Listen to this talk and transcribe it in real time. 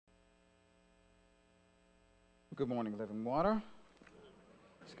Good morning, Living Water.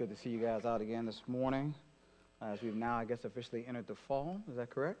 It's good to see you guys out again this morning as we've now, I guess, officially entered the fall. Is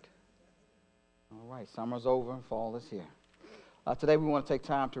that correct? All right, summer's over and fall is here. Today we want to take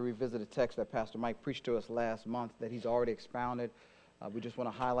time to revisit a text that Pastor Mike preached to us last month that he's already expounded. We just want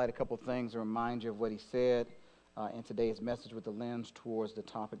to highlight a couple things and remind you of what he said in today's message with the lens towards the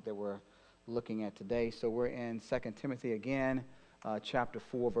topic that we're looking at today. So we're in 2 Timothy again, chapter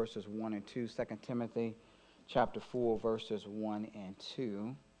 4, verses 1 and 2. 2 Timothy chapter 4, verses 1 and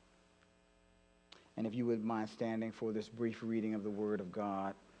 2. And if you would mind standing for this brief reading of the Word of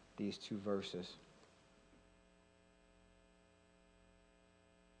God, these two verses.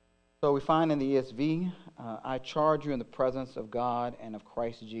 So we find in the ESV, I charge you in the presence of God and of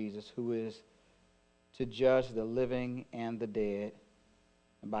Christ Jesus, who is to judge the living and the dead,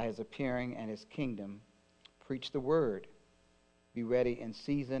 and by his appearing and his kingdom, preach the word. Be ready in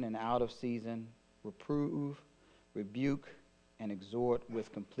season and out of season, reprove, rebuke, and exhort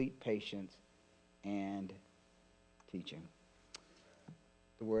with complete patience and teaching.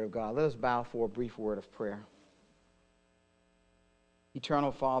 The word of God. Let us bow for a brief word of prayer.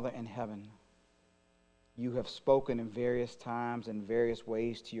 Eternal Father in heaven, you have spoken in various times and various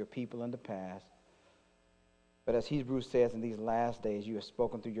ways to your people in the past. But as Hebrews says, in these last days, you have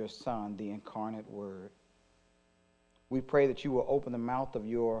spoken through your Son, the incarnate Word. We pray that you will open the mouth of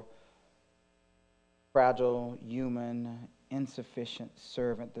your fragile, human, insufficient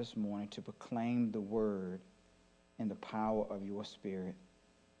servant this morning to proclaim the word in the power of your Spirit.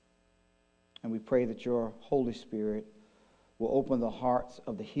 And we pray that your Holy Spirit will open the hearts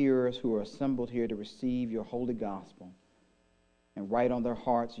of the hearers who are assembled here to receive your holy gospel and write on their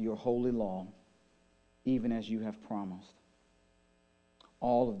hearts your holy law, even as you have promised.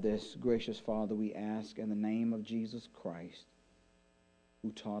 All of this, gracious Father, we ask in the name of Jesus Christ,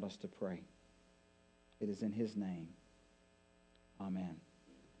 who taught us to pray. It is in his name. Amen.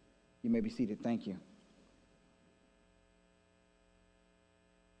 You may be seated. Thank you.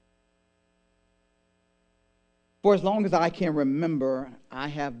 For as long as I can remember, I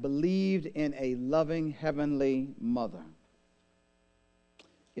have believed in a loving heavenly mother.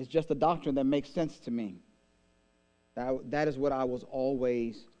 It's just a doctrine that makes sense to me. That is what I was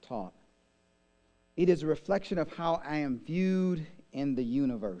always taught. It is a reflection of how I am viewed in the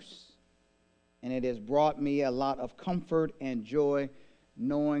universe. And it has brought me a lot of comfort and joy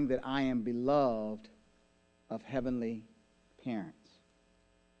knowing that I am beloved of heavenly parents.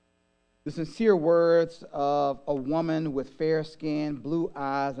 The sincere words of a woman with fair skin, blue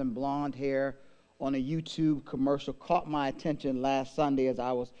eyes, and blonde hair on a YouTube commercial caught my attention last Sunday as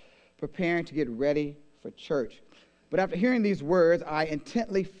I was preparing to get ready for church. But after hearing these words, I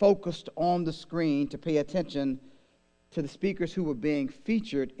intently focused on the screen to pay attention to the speakers who were being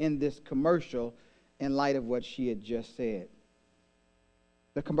featured in this commercial in light of what she had just said.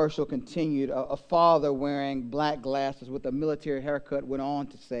 The commercial continued. A father wearing black glasses with a military haircut went on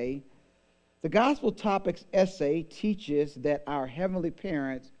to say, the Gospel Topics essay teaches that our heavenly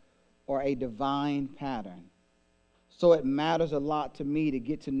parents are a divine pattern. So it matters a lot to me to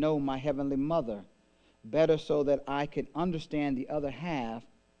get to know my heavenly mother better so that I can understand the other half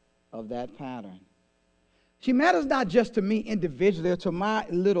of that pattern. She matters not just to me individually or to my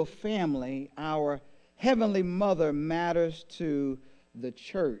little family. Our heavenly mother matters to the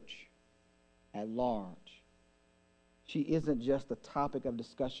church at large. She isn't just a topic of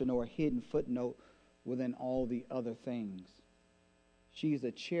discussion or a hidden footnote within all the other things. She's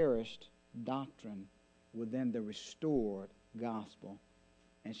a cherished doctrine within the restored gospel,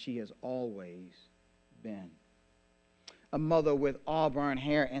 and she has always been. A mother with auburn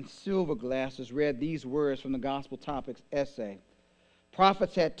hair and silver glasses read these words from the Gospel Topics essay.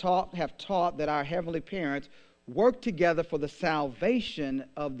 Prophets have taught that our heavenly parents work together for the salvation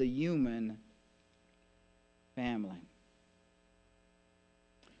of the human family.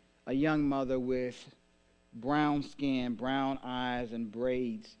 A young mother with brown skin, brown eyes, and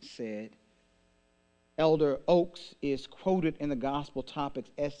braids said, Elder Oaks is quoted in the Gospel Topics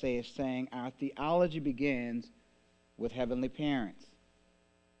essay as saying, our theology begins with heavenly parents.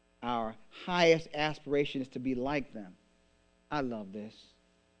 Our highest aspiration is to be like them. I love this.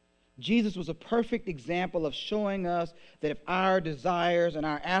 Jesus was a perfect example of showing us that if our desires and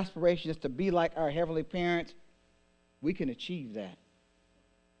our aspiration is to be like our heavenly parents, we can achieve that.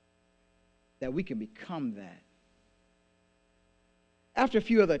 That we can become that. After a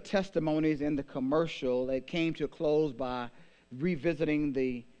few other testimonies in the commercial, it came to a close by revisiting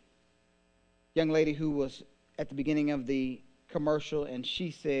the young lady who was at the beginning of the commercial, and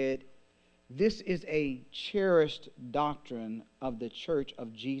she said, this is a cherished doctrine of the Church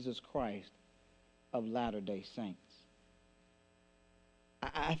of Jesus Christ of Latter-day Saints.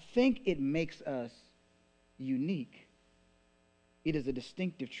 I think it makes us unique. It is a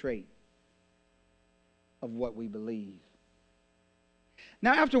distinctive trait of what we believe.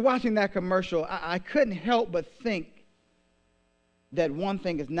 Now, after watching that commercial, I couldn't help but think that one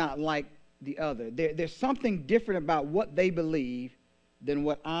thing is not like the other. There's something different about what they believe than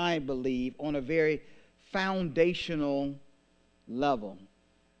what I believe on a very foundational level.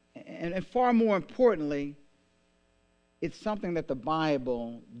 And far more importantly, it's something that the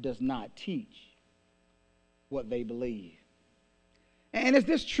Bible does not teach, what they believe. And it's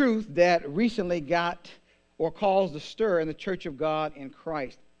this truth that recently got or caused a stir in the Church of God in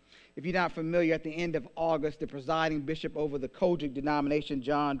Christ. If you're not familiar, at the end of August, the presiding bishop over the Kojic denomination,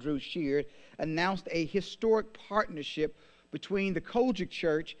 John Drew Sheard, announced a historic partnership between the Kojic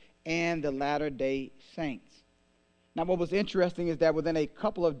Church and the Latter-day Saints. Now, what was interesting is that within a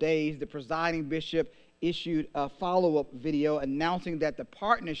couple of days, the presiding bishop issued a follow-up video announcing that the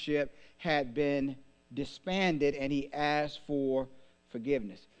partnership had been disbanded, and he asked for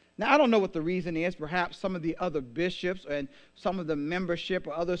forgiveness. Now, I don't know what the reason is. Perhaps some of the other bishops and some of the membership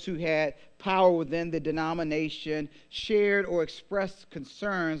or others who had power within the denomination shared or expressed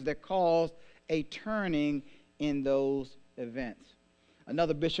concerns that caused a turning in those events.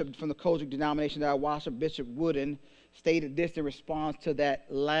 Another bishop from the Kojic denomination that I watched, Bishop Wooden, stated this in response to that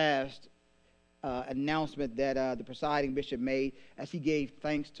last announcement that the presiding bishop made as he gave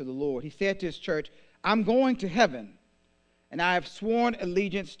thanks to the Lord. He said to his church, "I'm going to heaven, and I have sworn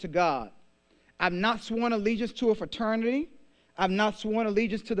allegiance to God. I've not sworn allegiance to a fraternity. I've not sworn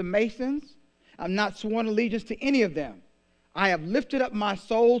allegiance to the Masons. I've not sworn allegiance to any of them. I have lifted up my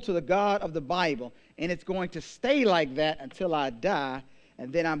soul to the God of the Bible, and it's going to stay like that until I die,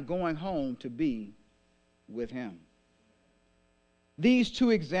 and then I'm going home to be with him." These two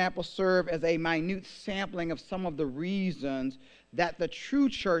examples serve as a minute sampling of some of the reasons that the true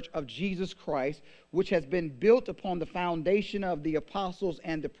church of Jesus Christ, which has been built upon the foundation of the apostles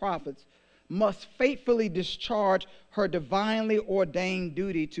and the prophets, must faithfully discharge her divinely ordained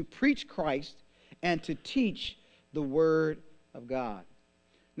duty to preach Christ and to teach the Word of God.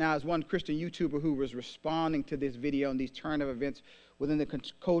 Now, as one Christian YouTuber who was responding to this video and these turn of events within the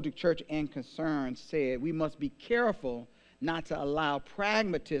Kojic Church and Concern said, we must be careful not to allow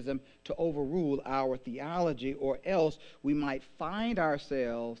pragmatism to overrule our theology, or else we might find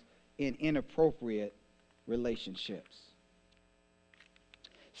ourselves in inappropriate relationships.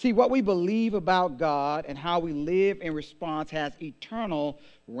 See, what we believe about God and how we live in response has eternal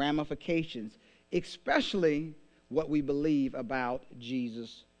ramifications, especially what we believe about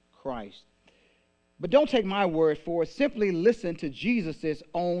Jesus Christ. But don't take my word for it. Simply listen to Jesus'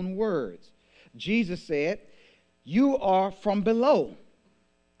 own words. Jesus said, "You are from below.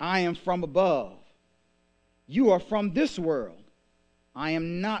 I am from above. You are from this world. I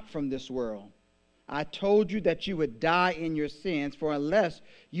am not from this world. I told you that you would die in your sins, for unless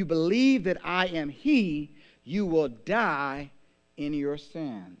you believe that I am he, you will die in your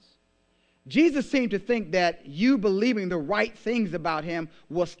sins." Jesus seemed to think that you believing the right things about him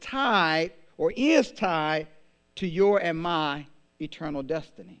was tied or is tied to your and my eternal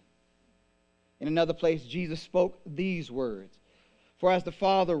destiny. In another place, Jesus spoke these words, "For as the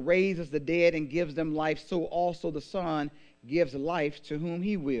Father raises the dead and gives them life, so also the Son gives life to whom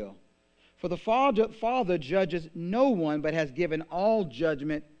he will. For the Father judges no one, but has given all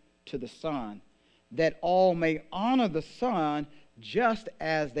judgment to the Son, that all may honor the Son just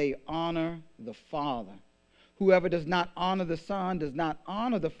as they honor the Father. Whoever does not honor the Son does not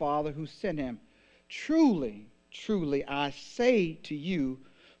honor the Father who sent him. Truly, truly, I say to you,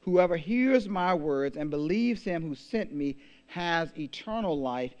 whoever hears my words and believes him who sent me has eternal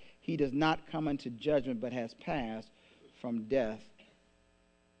life. He does not come into judgment, but has passed from death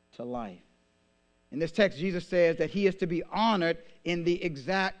to life." In this text, Jesus says that he is to be honored in the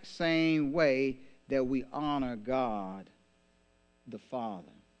exact same way that we honor God the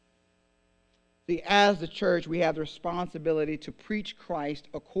Father. See, as the church, we have the responsibility to preach Christ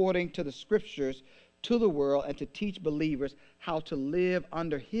according to the Scriptures to the world and to teach believers how to live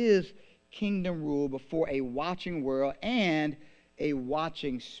under his kingdom rule before a watching world and a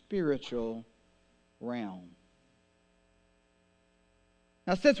watching spiritual realm.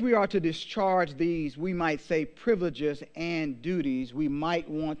 Now, since we are to discharge these, we might say, privileges and duties, we might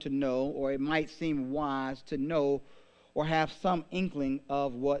want to know, or it might seem wise to know or have some inkling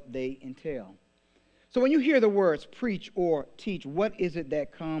of what they entail. So when you hear the words preach or teach, what is it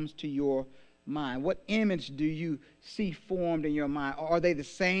that comes to your mind? What image do you see formed in your mind? Are they the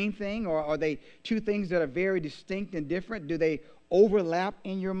same thing, or are they two things that are very distinct and different? Do they overlap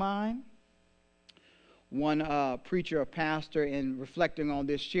in your mind? One preacher or pastor, in reflecting on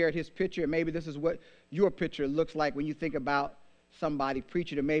this, shared his picture, and maybe this is what your picture looks like when you think about somebody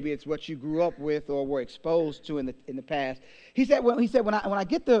preaching, or maybe it's what you grew up with or were exposed to in the past. He said when I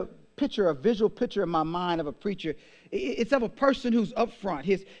get the picture, a visual picture in my mind of a preacher, it's of a person who's up front.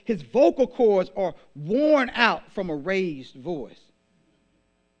 His vocal cords are worn out from a raised voice.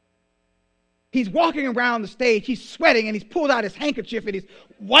 He's walking around the stage, he's sweating, and he's pulled out his handkerchief and he's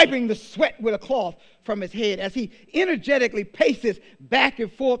wiping the sweat with a cloth from his head as he energetically paces back and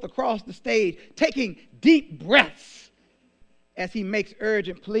forth across the stage, taking deep breaths as he makes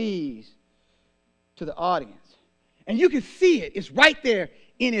urgent pleas to the audience. And you can see it, it's right there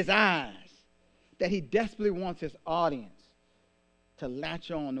in his eyes, that he desperately wants his audience to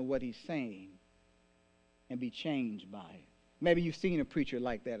latch on to what he's saying and be changed by it. Maybe you've seen a preacher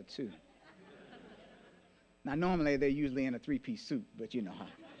like that too. Now, normally they're usually in a three-piece suit, but you know how.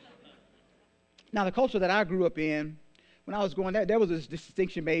 Now, the culture that I grew up in, when I was going there was this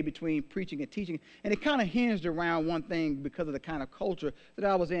distinction made between preaching and teaching, and it kind of hinged around one thing because of the kind of culture that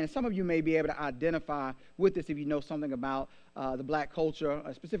I was in. And some of you may be able to identify with this if you know something about the black culture,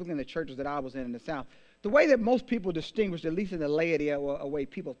 specifically in the churches that I was in the South. The way that most people distinguished, at least in the laity, or a way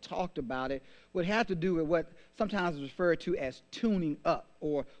people talked about it, would have to do with what sometimes is referred to as tuning up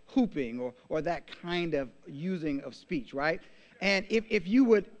or hooping or that kind of using of speech, right? And if you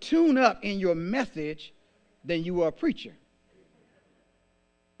would tune up in your message, then you were a preacher.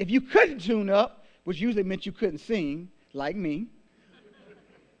 If you couldn't tune up, which usually meant you couldn't sing, like me,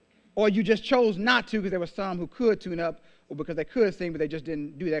 or you just chose not to because there were some who could tune up, or because they could sing, but they just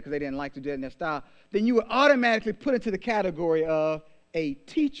didn't do that because they didn't like to do it in their style, then you were automatically put into the category of a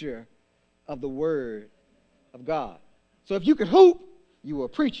teacher of the Word of God. So if you could hoop, you were a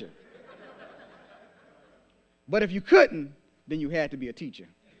preacher. But if you couldn't, then you had to be a teacher.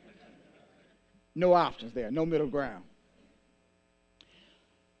 No options there, no middle ground.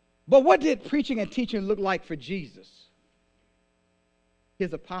 But what did preaching and teaching look like for Jesus,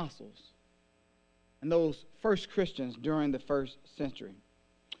 his apostles, and those first Christians during the first century?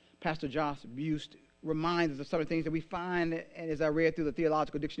 Pastor Josh Buist reminds us of some of the things that we find, and as I read through the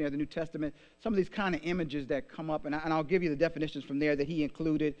Theological Dictionary of the New Testament, some of these kind of images that come up, and I'll give you the definitions from there that he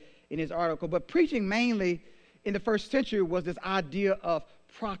included in his article. But preaching mainly in the first century was this idea of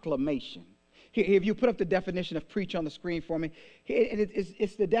proclamation. Here, if you put up the definition of preach on the screen for me,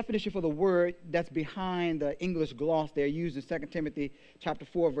 it's the definition for the word that's behind the English gloss there used in 2 Timothy chapter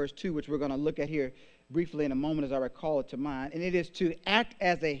 4, verse 2, which we're going to look at here briefly in a moment as I recall it to mind. And it is to act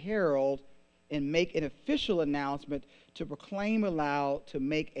as a herald and make an official announcement, to proclaim aloud, to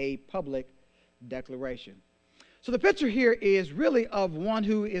make a public declaration. So the picture here is really of one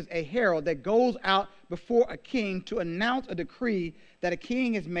who is a herald that goes out before a king to announce a decree that a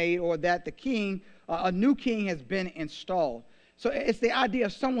king has made, or that the king, a new king has been installed. So it's the idea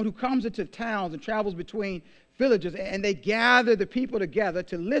of someone who comes into towns and travels between villages, and they gather the people together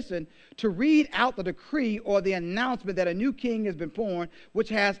to listen, to read out the decree or the announcement that a new king has been born, which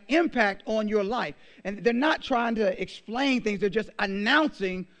has impact on your life. And they're not trying to explain things, they're just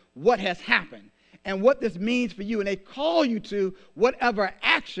announcing what has happened and what this means for you. And they call you to whatever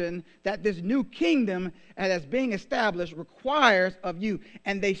action that this new kingdom that's being established requires of you.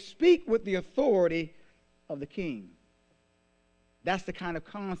 And they speak with the authority of the king. That's the kind of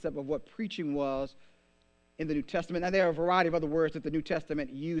concept of what preaching was in the New Testament. Now, there are a variety of other words that the New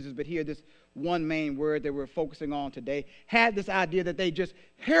Testament uses, but here this one main word that we're focusing on today had this idea that they just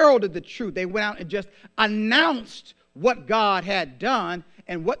heralded the truth. They went out and just announced what God had done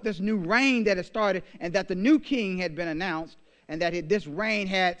and what this new reign that had started, and that the new king had been announced, and that this reign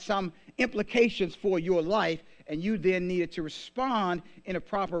had some implications for your life, and you then needed to respond in a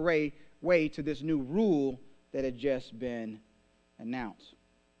proper way to this new rule that had just been announced.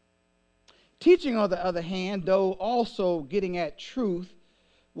 Teaching, on the other hand, though also getting at truth,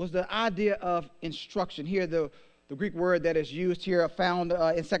 was the idea of instruction. Here, the Greek word that is used here found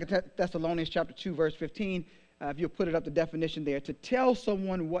in 2 Thessalonians chapter 2, verse 15. If you'll put it up, the definition there: to tell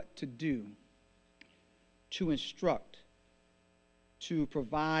someone what to do, to instruct, to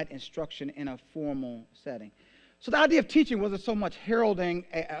provide instruction in a formal setting. So the idea of teaching wasn't so much heralding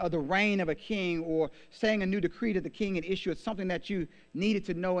the reign of a king or saying a new decree that the king had issued. It's something that you needed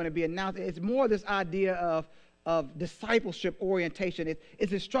to know and to be announced. It's more this idea of discipleship orientation.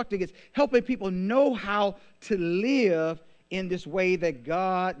 It's instructing. It's helping people know how to live in this way that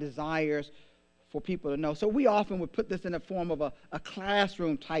God desires for people to know. So we often would put this in the form of a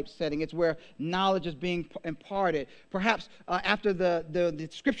classroom type setting. It's where knowledge is being imparted. Perhaps after the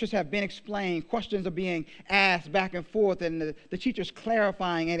scriptures have been explained, questions are being asked back and forth, and the teacher's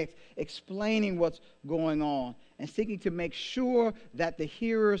clarifying and explaining what's going on and seeking to make sure that the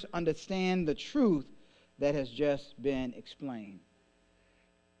hearers understand the truth that has just been explained.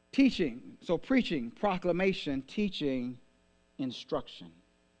 Teaching, so preaching, proclamation, teaching, instruction.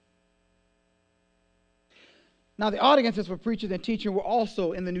 Now, the audiences for preaching and teaching were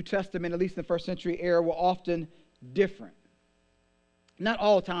also in the New Testament, at least in the first century era, were often different. Not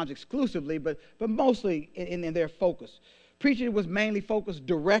all times exclusively, but mostly in their focus. Preaching was mainly focused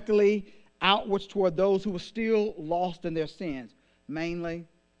directly outwards toward those who were still lost in their sins, mainly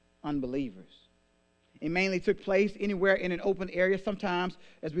unbelievers. It mainly took place anywhere in an open area. Sometimes,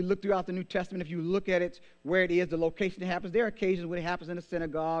 as we look throughout the New Testament, if you look at it, where it is, the location it happens, there are occasions when it happens in a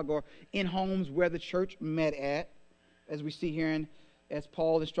synagogue or in homes where the church met at, as we see here, as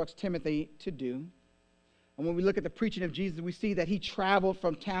Paul instructs Timothy to do. And when we look at the preaching of Jesus, we see that he traveled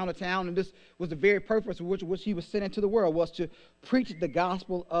from town to town, and this was the very purpose for which he was sent into the world, was to preach the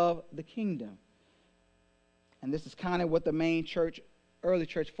gospel of the kingdom. And this is kind of what the main early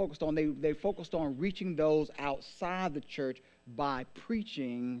church focused on. They focused on reaching those outside the church by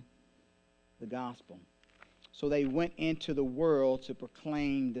preaching the gospel. So they went into the world to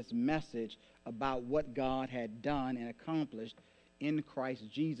proclaim this message about what God had done and accomplished in Christ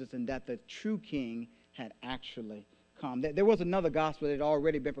Jesus, and that the true king had actually come. There was another gospel that had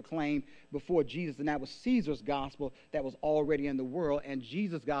already been proclaimed before Jesus, and that was Caesar's gospel that was already in the world, and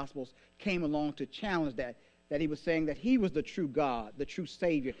Jesus' gospels came along to challenge that he was saying that he was the true God, the true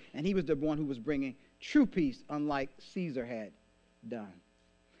Savior, and he was the one who was bringing true peace, unlike Caesar had done.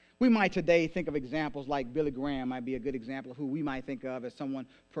 We might today think of examples like Billy Graham might be a good example of who we might think of as someone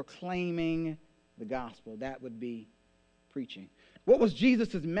proclaiming the gospel. That would be preaching. What was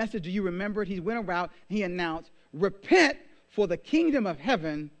Jesus' message? Do you remember it? He went around, he announced, repent, for the kingdom of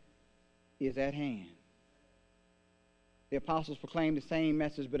heaven is at hand. The apostles proclaimed the same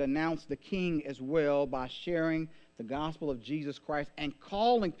message, but announced the king as well by sharing the gospel of Jesus Christ and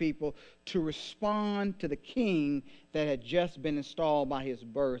calling people to respond to the king that had just been installed by his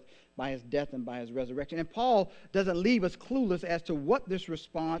birth, by his death, and by his resurrection. And Paul doesn't leave us clueless as to what this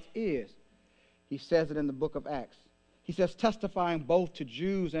response is. He says it in the book of Acts. He says, testifying both to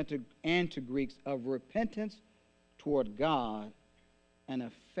Jews and to Greeks of repentance toward God and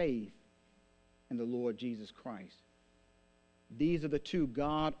of faith in the Lord Jesus Christ. These are the two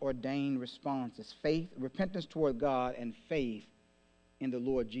God-ordained responses: faith, repentance toward God, and faith in the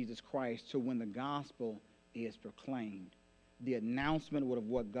Lord Jesus Christ. So when the gospel is proclaimed, the announcement of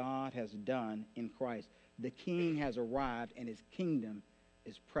what God has done in Christ, the king has arrived and his kingdom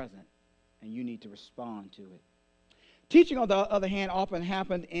is present, and you need to respond to it. Teaching, on the other hand, often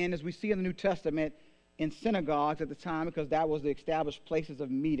happened as we see in the New Testament, in synagogues at the time, because that was the established places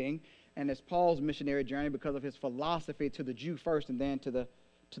of meeting. And as Paul's missionary journey, because of his philosophy to the Jew first and then to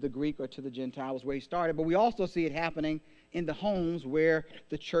the Greek or to the Gentiles, where he started. But we also see it happening in the homes where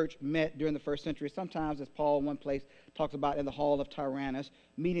the church met during the first century. Sometimes, as Paul in one place talks about, in the hall of Tyrannus,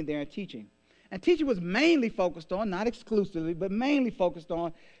 meeting there and teaching. And teaching was mainly focused on, not exclusively, but mainly focused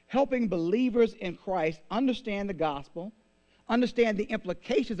on helping believers in Christ understand the gospel, understand the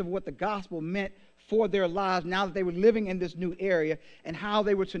implications of what the gospel meant for their lives now that they were living in this new area, and how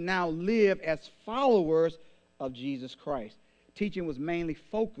they were to now live as followers of Jesus Christ. Teaching was mainly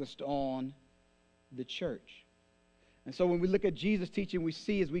focused on the church. And so when we look at Jesus' teaching, we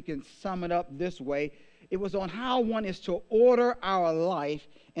see, as we can sum it up this way, it was on how one is to order our life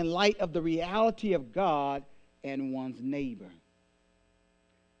in light of the reality of God and one's neighbor.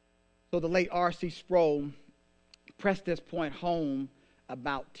 So the late R.C. Sproul pressed this point home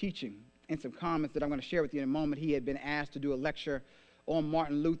about teaching in some comments that I'm going to share with you in a moment. He had been asked to do a lecture on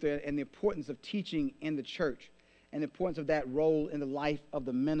Martin Luther and the importance of teaching in the church and the importance of that role in the life of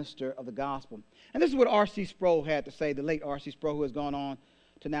the minister of the gospel. And this is what R.C. Sproul had to say, the late R.C. Sproul, who has gone on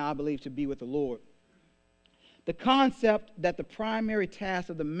to now, I believe, to be with the Lord. The concept that the primary task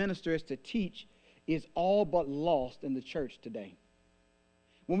of the minister is to teach is all but lost in the church today.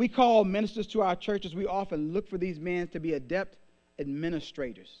 When we call ministers to our churches, we often look for these men to be adept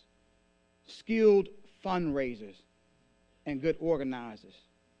administrators, skilled fundraisers, and good organizers.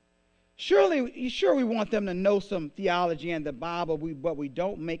 Sure, we want them to know some theology and the Bible, but we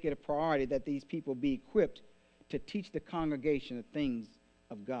don't make it a priority that these people be equipped to teach the congregation the things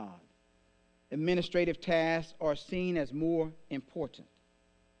of God. Administrative tasks are seen as more important.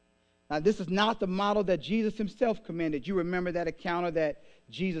 Now, this is not the model that Jesus himself commended. You remember that encounter that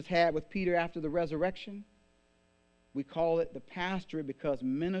Jesus had with Peter after the resurrection. We call it the pastorate because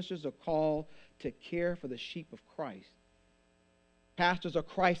ministers are called to care for the sheep of Christ. Pastors are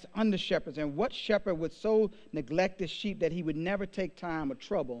Christ's under shepherds, and what shepherd would so neglect his sheep that he would never take time or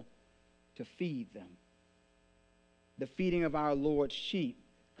trouble to feed them? The feeding of our Lord's sheep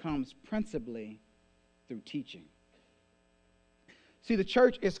comes principally through teaching. See, the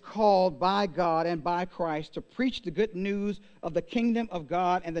church is called by God and by Christ to preach the good news of the kingdom of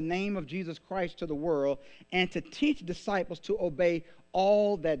God and the name of Jesus Christ to the world, and to teach disciples to obey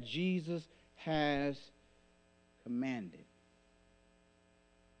all that Jesus has commanded.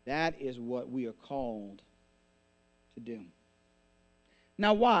 That is what we are called to do.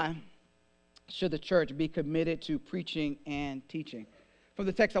 Now, why should the church be committed to preaching and teaching? From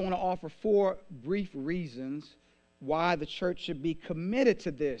the text, I want to offer 4 brief reasons why the church should be committed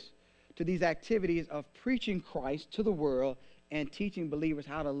to these activities of preaching Christ to the world and teaching believers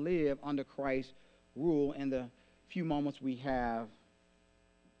how to live under Christ's rule in the few moments we have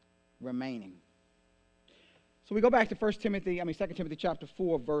remaining. So we go back to 2 Timothy chapter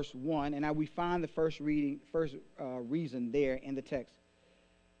 4, verse 1, and now we find the first reason there in the text.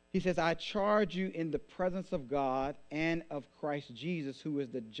 He says, I charge you in the presence of God and of Christ Jesus, who is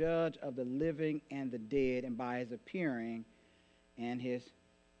the judge of the living and the dead, and by his appearing and his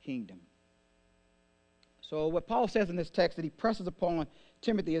kingdom. So what Paul says in this text that he presses upon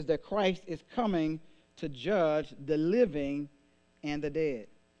Timothy is that Christ is coming to judge the living and the dead.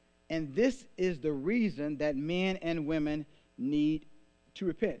 And this is the reason that men and women need to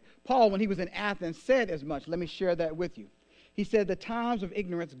repent. Paul, when he was in Athens, said as much. Let me share that with you. He said, the times of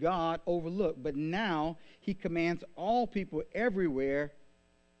ignorance God overlooked, but now he commands all people everywhere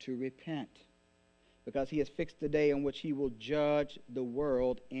to repent, because he has fixed the day on which he will judge the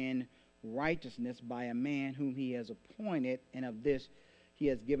world in righteousness by a man whom he has appointed, and of this he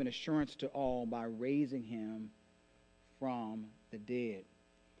has given assurance to all by raising him from the dead.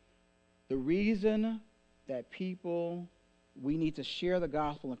 The reason that we need to share the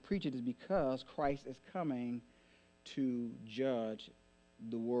gospel and preach it is because Christ is coming to judge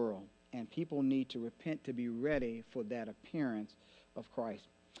the world, and people need to repent to be ready for that appearance of Christ.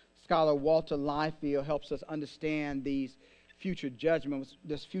 Scholar Walter Liefeld helps us understand these future judgments,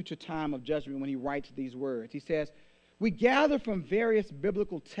 this future time of judgment, when he writes these words. He says, we gather from various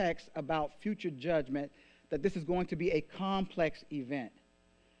biblical texts about future judgment that this is going to be a complex event.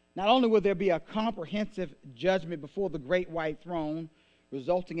 Not only will there be a comprehensive judgment before the great white throne,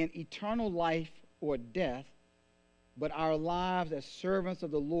 resulting in eternal life or death, but our lives as servants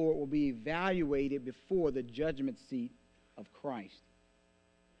of the Lord will be evaluated before the judgment seat of Christ.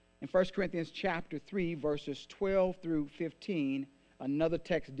 In 1 Corinthians chapter 3, verses 12 through 15, another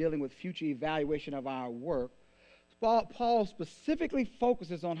text dealing with future evaluation of our work, Paul specifically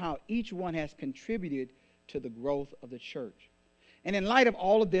focuses on how each one has contributed to the growth of the church. And in light of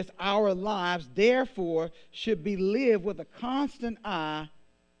all of this, our lives, therefore, should be lived with a constant eye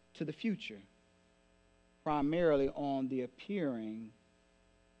to the future, primarily on the appearing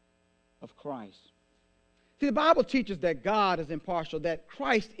of Christ. See, the Bible teaches that God is impartial, that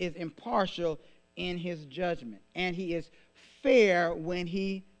Christ is impartial in his judgment, and he is fair when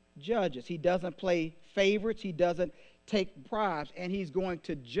he judges. He doesn't play favorites, he doesn't take bribes, and he's going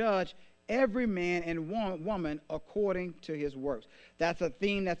to judge every man and woman according to his works. That's a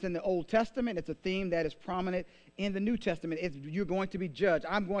theme that's in the Old Testament. It's a theme that is prominent in the New Testament. You're going to be judged.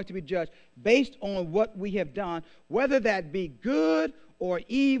 I'm going to be judged based on what we have done, whether that be good or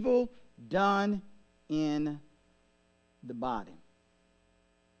evil done in the body.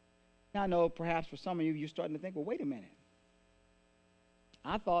 Now, I know perhaps for some of you, you're starting to think, well, wait a minute.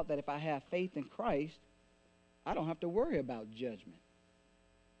 I thought that if I have faith in Christ, I don't have to worry about judgment.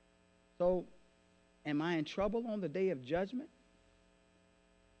 So, am I in trouble on the day of judgment?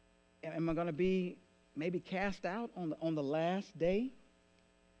 Am I going to be maybe cast out on the last day?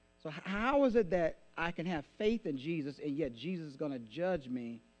 So how is it that I can have faith in Jesus and yet Jesus is going to judge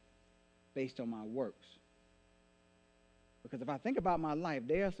me based on my works? Because if I think about my life,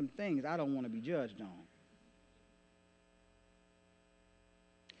 there are some things I don't want to be judged on.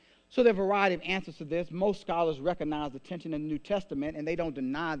 So there are a variety of answers to this. Most scholars recognize the tension in the New Testament, and they don't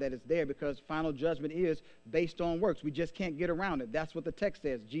deny that it's there because final judgment is based on works. We just can't get around it. That's what the text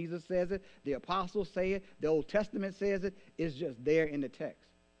says. Jesus says it. The apostles say it. The Old Testament says it. It's just there in the text.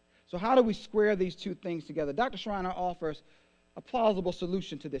 So how do we square these two things together? Dr. Schreiner offers a plausible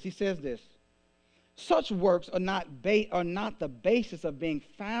solution to this. He says this: such works are not the basis of being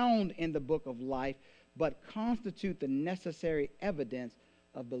found in the book of life, but constitute the necessary evidence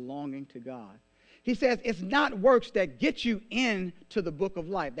of belonging to God. He says it's not works that get you into the book of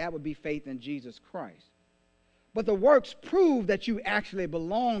life. That would be faith in Jesus Christ. But the works prove that you actually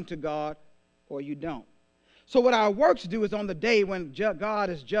belong to God or you don't. So what our works do is on the day when God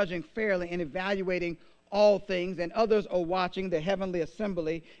is judging fairly and evaluating all things, and others are watching the heavenly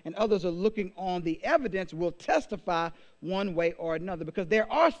assembly, and others are looking on the evidence, will testify one way or another. Because there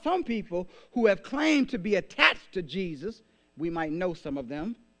are some people who have claimed to be attached to Jesus. We might know some of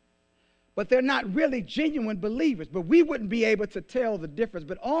them. But they're not really genuine believers. But we wouldn't be able to tell the difference.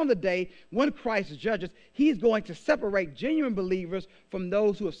 But on the day when Christ judges, he's going to separate genuine believers from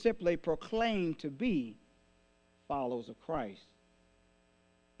those who have simply proclaimed to be followers of Christ.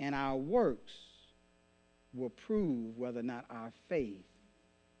 And our works will prove whether or not our faith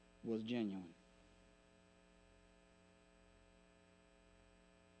was genuine.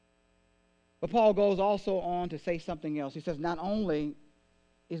 But Paul goes also on to say something else. He says not only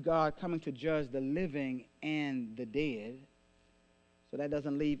is God coming to judge the living and the dead, so that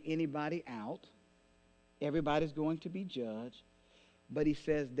doesn't leave anybody out. Everybody's going to be judged. But he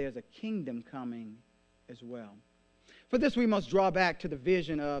says there's a kingdom coming as well. For this, we must draw back to the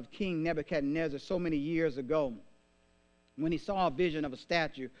vision of King Nebuchadnezzar so many years ago, when he saw a vision of a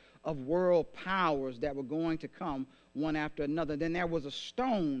statue of world powers that were going to come one after another. Then there was a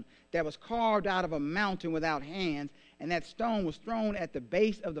stone that was carved out of a mountain without hands, and that stone was thrown at the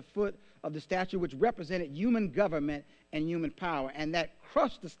base of the foot of the statue, which represented human government and human power. And that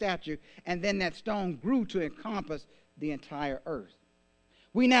crushed the statue, and then that stone grew to encompass the entire earth.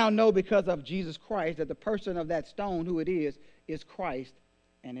 We now know because of Jesus Christ that the person of that stone, who it is Christ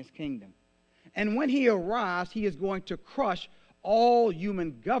and his kingdom. And when he arrives, he is going to crush all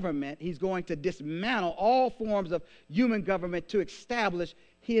human government. He's going to dismantle all forms of human government to establish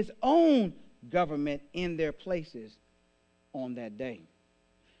his own government in their places on that day.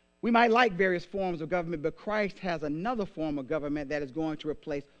 We might like various forms of government, but Christ has another form of government that is going to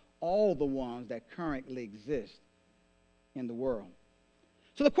replace all the ones that currently exist in the world.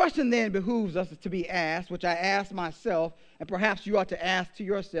 So the question then behooves us to be asked, which I asked myself, and perhaps you ought to ask to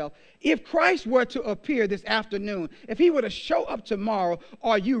yourself, if Christ were to appear this afternoon, if he were to show up tomorrow,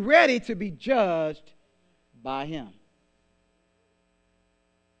 are you ready to be judged by him?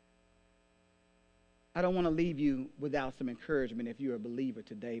 I don't want to leave you without some encouragement if you're a believer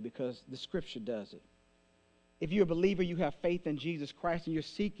today, because the scripture does it. If you're a believer, you have faith in Jesus Christ, and you're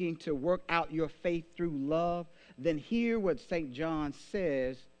seeking to work out your faith through love, then hear what St. John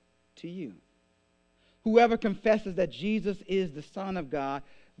says to you. Whoever confesses that Jesus is the Son of God,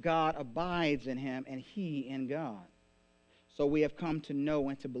 God abides in him, and he in God. So we have come to know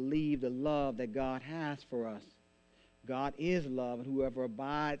and to believe the love that God has for us. God is love, and whoever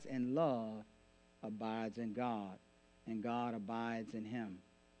abides in love abides in God, and God abides in him.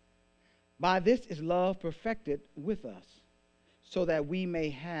 By this is love perfected with us, so that we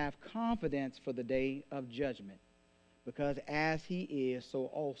may have confidence for the day of judgment. Because as he is, so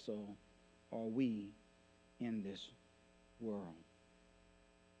also are we in this world.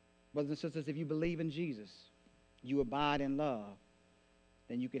 Brothers and sisters, if you believe in Jesus, you abide in love,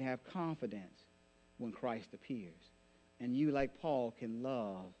 then you can have confidence when Christ appears. And you, like Paul, can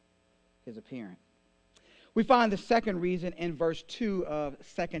love his appearance. We find the second reason in verse 2 of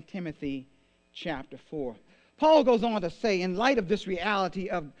 2 Timothy chapter 4. Paul goes on to say, in light of this reality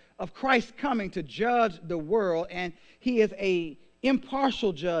of Christ coming to judge the world, and he is an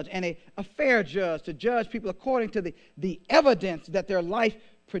impartial judge and a fair judge to judge people according to the evidence that their life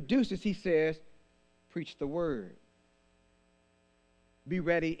produces, he says, preach the word. Be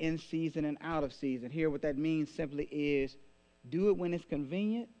ready in season and out of season. Here, what that means simply is do it when it's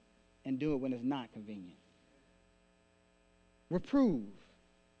convenient and do it when it's not convenient. Reprove,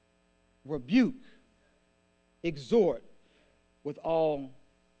 rebuke, exhort with all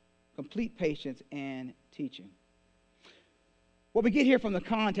complete patience and teaching. What we get here from the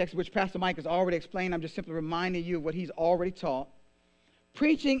context, which Pastor Mike has already explained, I'm just simply reminding you of what he's already taught.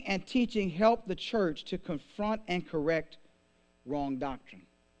 Preaching and teaching help the church to confront and correct wrong doctrine.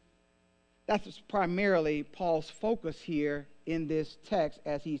 That's primarily Paul's focus here in this text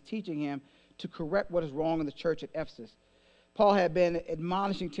as he's teaching him to correct what is wrong in the church at Ephesus. Paul had been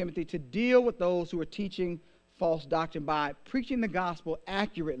admonishing Timothy to deal with those who were teaching false doctrine by preaching the gospel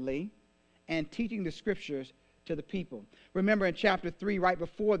accurately and teaching the scriptures to the people. Remember in chapter 3, right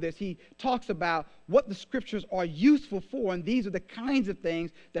before this, he talks about what the scriptures are useful for, and these are the kinds of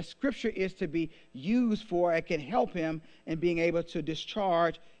things that scripture is to be used for and can help him in being able to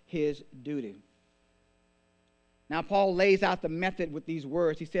discharge his duty. Now, Paul lays out the method with these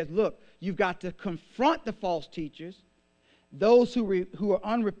words. He says, look, you've got to confront the false teachers. Those who are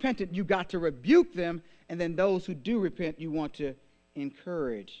unrepentant, you got to rebuke them. And then those who do repent, you want to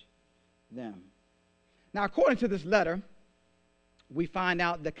encourage them. Now, according to this letter, we find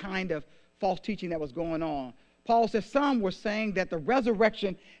out the kind of false teaching that was going on. Paul says some were saying that the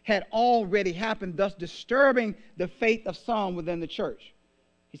resurrection had already happened, thus disturbing the faith of some within the church.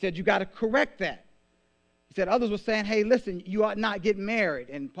 He said, you got to correct that. He said others were saying, hey, listen, you ought not get married.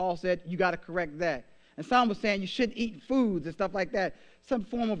 And Paul said, you got to correct that. And some were saying you shouldn't eat foods and stuff like that, some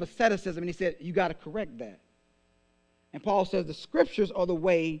form of asceticism. And he said, you got to correct that. And Paul says the scriptures are the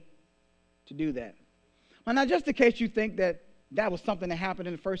way to do that. Well, now, just in case you think that was something that happened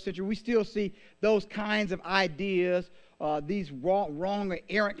in the first century, we still see those kinds of ideas, these wrong or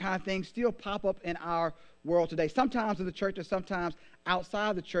errant kind of things still pop up in our world today. Sometimes in the church and sometimes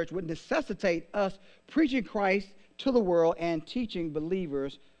outside the church would necessitate us preaching Christ to the world and teaching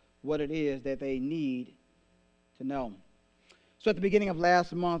believers what it is that they need to know. So at the beginning of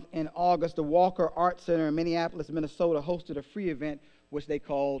last month in August, the Walker Art Center in Minneapolis, Minnesota hosted a free event which they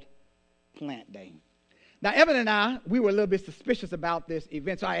called Plant Day. Now, Evan and I, we were a little bit suspicious about this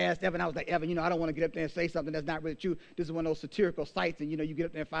event. So I asked Evan, I was like, Evan, I don't want to get up there and say something that's not really true. This is one of those satirical sites, and, you get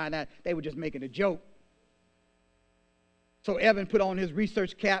up there and find out they were just making a joke. So Evan put on his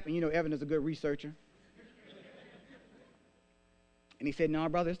research cap, and, Evan is a good researcher. And he said, no,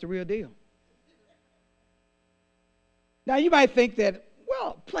 brother, it's the real deal. Now, you might think that,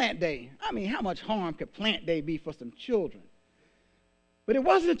 well, Plant Day, how much harm could Plant Day be for some children? But it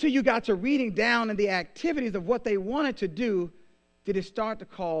wasn't until you got to reading down in the activities of what they wanted to do did it start to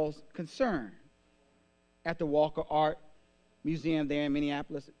cause concern at the Walker Art Museum there in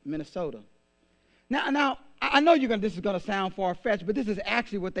Minneapolis, Minnesota. Now I know this is going to sound far-fetched, but this is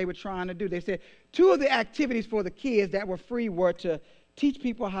actually what they were trying to do. They said two of the activities for the kids that were free were to teach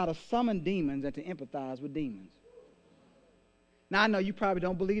people how to summon demons and to empathize with demons. Now, I know you probably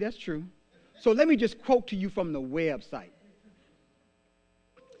don't believe that's true, so let me just quote to you from the website.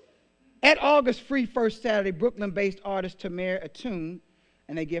 At August Free First Saturday, Brooklyn-based artist Tamara Attune,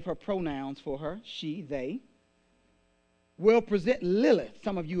 and they give her pronouns for her, she, they, will present Lilith.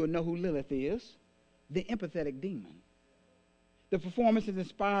 Some of you will know who Lilith is, the empathetic demon. The performance is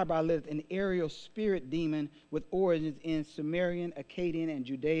inspired by Lilith, an aerial spirit demon with origins in Sumerian, Akkadian, and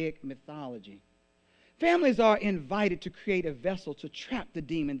Judaic mythology. Families are invited to create a vessel to trap the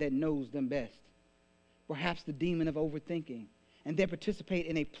demon that knows them best, perhaps the demon of overthinking, and then participate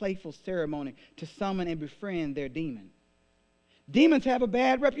in a playful ceremony to summon and befriend their demon. Demons have a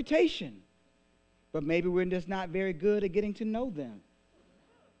bad reputation, but maybe we're just not very good at getting to know them.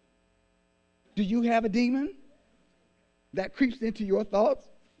 Do you have a demon that creeps into your thoughts?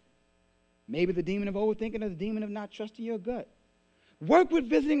 Maybe the demon of overthinking or the demon of not trusting your gut. Work with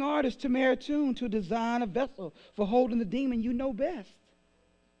visiting artist Tamara Attune to design a vessel for holding the demon you know best.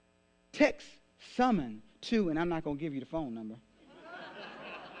 Text summon to, and I'm not going to give you the phone number.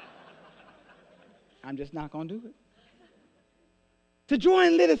 I'm just not going to do it. To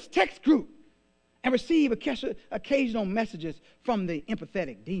join Lilith's text group and receive occasional messages from the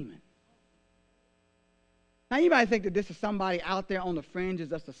empathetic demon. Now, you might think that this is somebody out there on the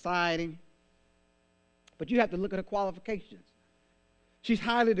fringes of society, but you have to look at her qualifications. She's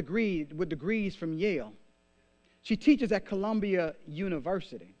highly degreed with degrees from Yale. She teaches at Columbia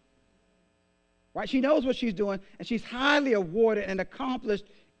University. Right? She knows what she's doing, and she's highly awarded and accomplished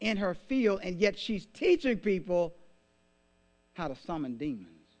in her field, and yet she's teaching people how to summon demons.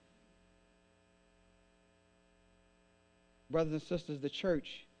 Brothers and sisters, the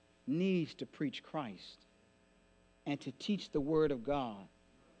church needs to preach Christ and to teach the Word of God.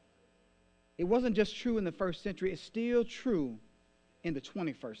 It wasn't just true in the first century, it's still true in the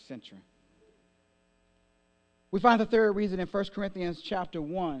 21st century. We find the third reason in 1 Corinthians chapter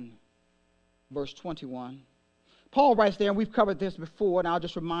 1, verse 21. Paul writes there, and we've covered this before, and I'll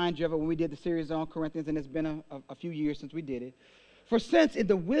just remind you of it when we did the series on Corinthians, and it's been a few years since we did it. For since in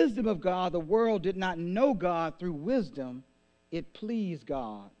the wisdom of God, the world did not know God through wisdom, it pleased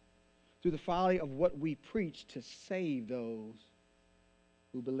God through the folly of what we preach to save those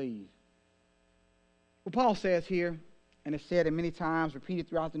who believe. What Paul says here, and it's said many times, repeated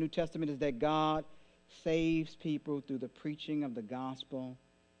throughout the New Testament, is that God saves people through the preaching of the gospel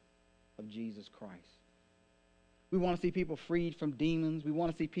of Jesus Christ. We want to see people freed from demons. We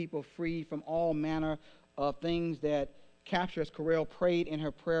want to see people freed from all manner of things that capture, as Correll prayed in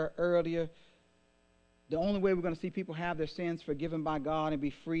her prayer earlier. The only way we're going to see people have their sins forgiven by God and be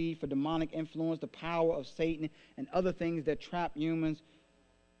freed from demonic influence, the power of Satan, and other things that trap humans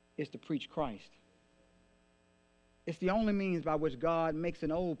is to preach Christ. It's the only means by which God makes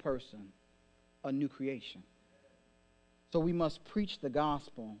an old person a new creation. So we must preach the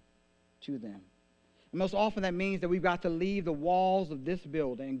gospel to them. And most often that means that we've got to leave the walls of this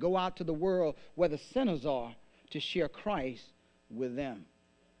building and go out to the world where the sinners are to share Christ with them.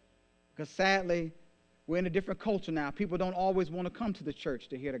 Because sadly, we're in a different culture now. People don't always want to come to the church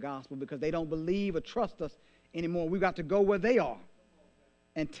to hear the gospel because they don't believe or trust us anymore. We've got to go where they are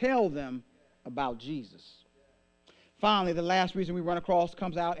and tell them about Jesus. Finally, the last reason we run across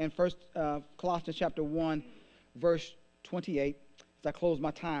comes out in Colossians chapter 1, verse 28. As I close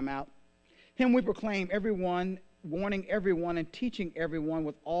my time out. Him we proclaim, everyone, warning everyone and teaching everyone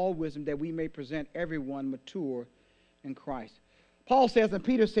with all wisdom, that we may present everyone mature in Christ. Paul says, and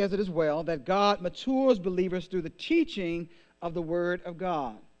Peter says it as well, that God matures believers through the teaching of the Word of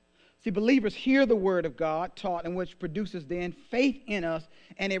God. See, believers hear the Word of God taught, and which produces then faith in us,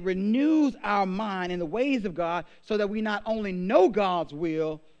 and it renews our mind in the ways of God so that we not only know God's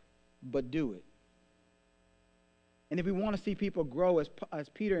will, but do it. And if we want to see people grow, as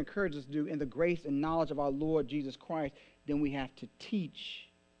Peter encourages us to do, in the grace and knowledge of our Lord Jesus Christ, then we have to teach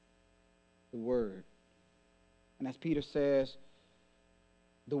the Word. And as Peter says,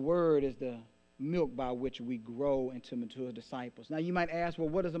 the Word is the milk by which we grow into mature disciples. Now you might ask, well,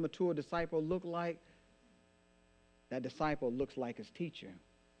 what does a mature disciple look like? That disciple looks like his teacher,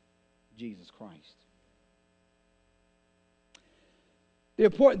 Jesus Christ. The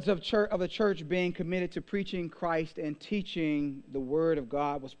importance of the church being committed to preaching Christ and teaching the Word of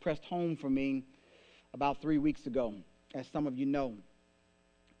God was pressed home for me about 3 weeks ago, as some of you know.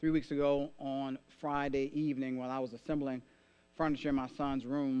 3 weeks ago on Friday evening, while I was assembling furniture in my son's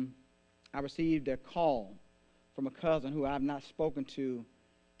room, I received a call from a cousin who I have not spoken to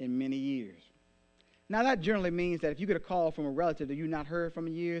in many years. Now, that generally means that if you get a call from a relative that you've not heard from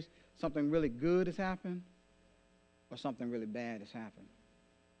in years, something really good has happened or something really bad has happened.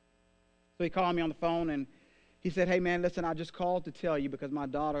 So he called me on the phone and he said, hey, man, listen, I just called to tell you because my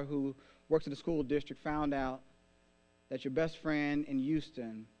daughter, who works in the school district, found out that your best friend in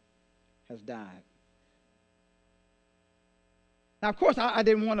Houston has died. Now, of course, I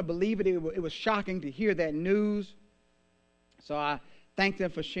didn't want to believe it. It was shocking to hear that news. So I thanked him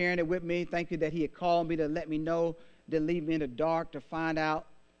for sharing it with me. Thank you that he had called me to let me know, didn't leave me in the dark to find out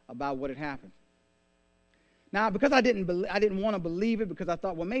about what had happened. Now, because I didn't want to believe it, because I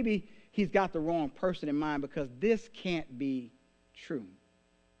thought, well, maybe he's got the wrong person in mind, because this can't be true.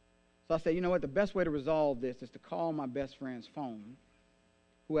 So I said, you know what, the best way to resolve this is to call my best friend's phone,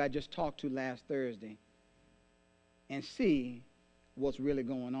 who I just talked to last Thursday, and see what's really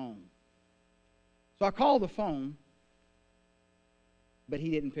going on. So I called the phone, but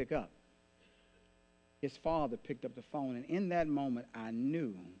he didn't pick up. His father picked up the phone, and in that moment, I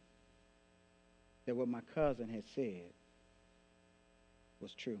knew that what my cousin had said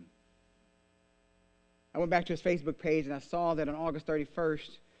was true. I went back to his Facebook page, and I saw that on August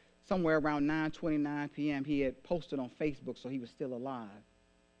 31st, somewhere around 9:29 p.m., he had posted on Facebook, so he was still alive.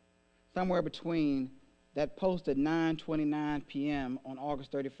 Somewhere between that post at 9:29 p.m. on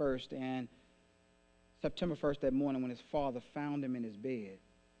August 31st and September 1st that morning, when his father found him in his bed,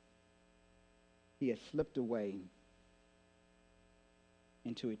 he had slipped away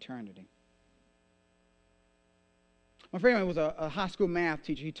into eternity. My friend was a high school math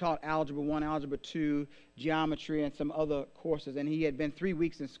teacher. He taught Algebra 1, Algebra 2, Geometry, and some other courses. And he had been 3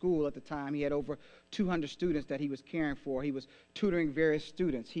 weeks in school at the time. He had over 200 students that he was caring for. He was tutoring various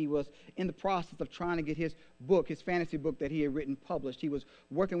students. He was in the process of trying to get his book, his fantasy book that he had written, published. He was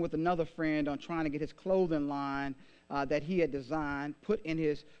working with another friend on trying to get his clothing line that he had designed put in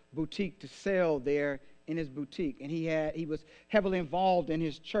his boutique to sell there in his boutique. And he was heavily involved in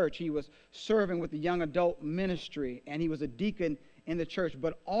his church. He was serving with the young adult ministry, and he was a deacon in the church.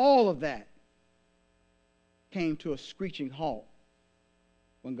 But all of that came to a screeching halt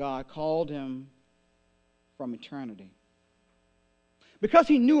when God called him from eternity. Because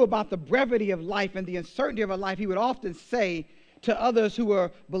he knew about the brevity of life and the uncertainty of a life, he would often say to others who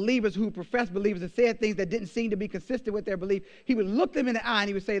were believers, who professed believers, and said things that didn't seem to be consistent with their belief, he would look them in the eye and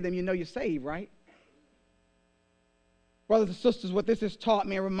he would say to them, you know you're saved, right? Brothers and sisters, what this has taught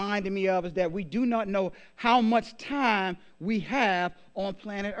me and reminded me of is that we do not know how much time we have on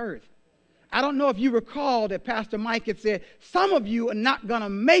planet Earth. I don't know if you recall that Pastor Mike had said, some of you are not going to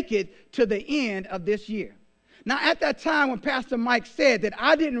make it to the end of this year. Now, at that time when Pastor Mike said that,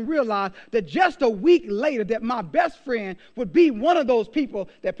 I didn't realize that just a week later that my best friend would be one of those people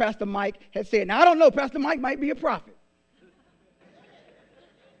that Pastor Mike had said. Now, I don't know, Pastor Mike might be a prophet.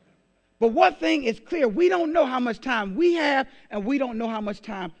 But one thing is clear, we don't know how much time we have, and we don't know how much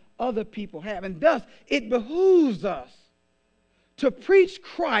time other people have. And thus, it behooves us to preach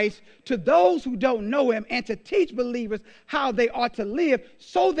Christ to those who don't know him and to teach believers how they ought to live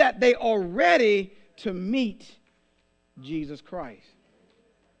so that they are ready to meet Jesus Christ.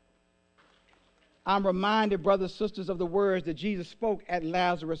 I'm reminded, brothers and sisters, of the words that Jesus spoke at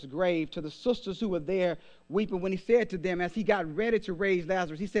Lazarus' grave to the sisters who were there weeping when he said to them as he got ready to raise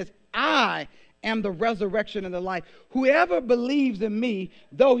Lazarus, he says, I am the resurrection and the life. Whoever believes in me,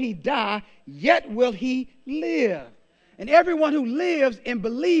 though he die, yet will he live. And everyone who lives and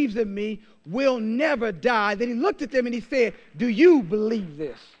believes in me will never die. Then he looked at them and he said, do you believe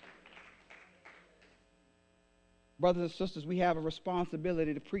this? Brothers and sisters, we have a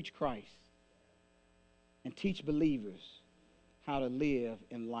responsibility to preach Christ and teach believers how to live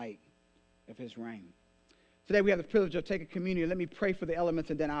in light of his reign. Today we have the privilege of taking communion. Let me pray for the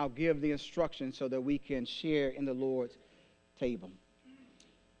elements and then I'll give the instructions so that we can share in the Lord's table.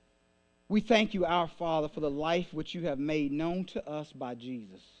 We thank you, our Father, for the life which you have made known to us by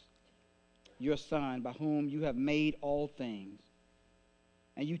Jesus, your Son, by whom you have made all things,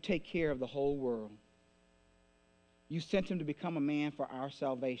 and you take care of the whole world. You sent him to become a man for our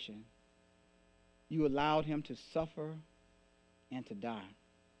salvation. You allowed him to suffer and to die.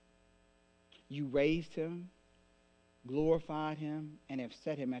 You raised him, glorified him, and have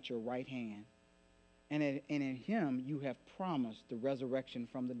set him at your right hand. And in him you have promised the resurrection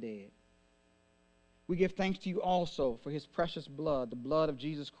from the dead. We give thanks to you also for his precious blood, the blood of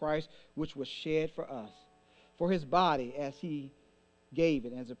Jesus Christ, which was shed for us. For his body, as he gave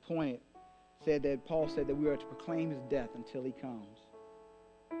it, as appointed, Paul said that we are to proclaim his death until he comes.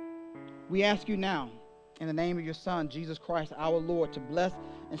 We ask you now, in the name of your Son, Jesus Christ, our Lord, to bless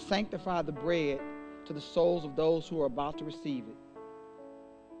and sanctify the bread to the souls of those who are about to receive it,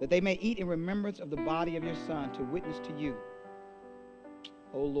 that they may eat in remembrance of the body of your Son to witness to you,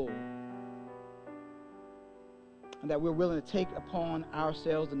 O Lord, and that we're willing to take upon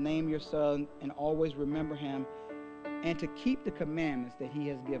ourselves the name of your Son and always remember him and to keep the commandments that he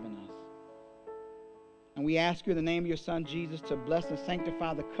has given us. And we ask you in the name of your Son, Jesus, to bless and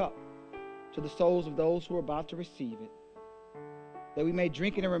sanctify the cup to the souls of those who are about to receive it, that we may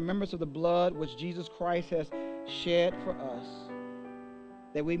drink it in remembrance of the blood which Jesus Christ has shed for us,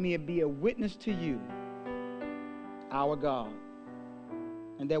 that we may be a witness to you, our God,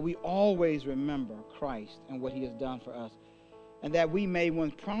 and that we always remember Christ and what he has done for us, and that we may,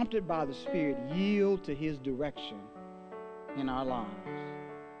 when prompted by the Spirit, yield to his direction in our lives.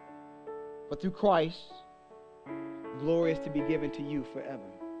 But through Christ, glory is to be given to you forever.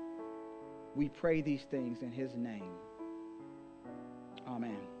 We pray these things in his name.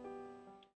 Amen.